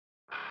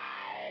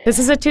This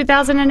is a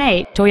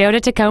 2008 Toyota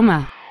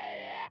Tacoma.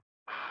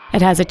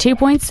 It has a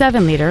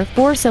 2.7-liter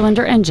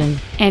four-cylinder engine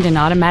and an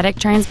automatic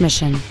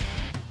transmission.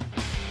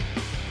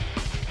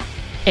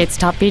 Its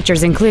top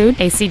features include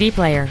a CD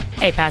player,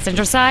 a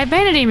passenger side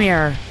vanity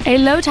mirror, a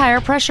low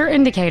tire pressure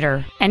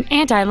indicator, an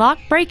anti-lock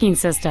braking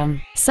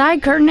system,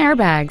 side curtain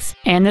airbags,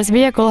 and this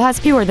vehicle has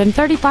fewer than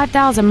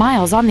 35,000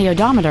 miles on the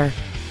odometer.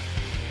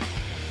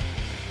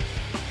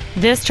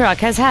 This truck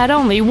has had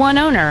only one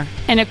owner,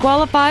 and it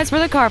qualifies for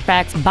the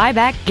Carfax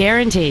buyback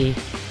guarantee.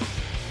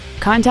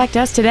 Contact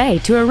us today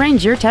to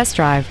arrange your test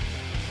drive.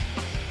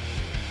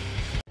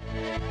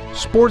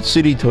 Sports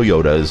City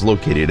Toyota is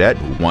located at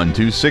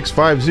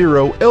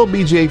 12650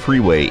 LBJ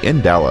Freeway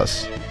in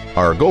Dallas.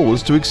 Our goal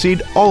is to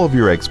exceed all of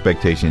your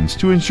expectations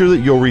to ensure that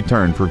you'll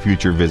return for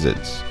future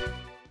visits.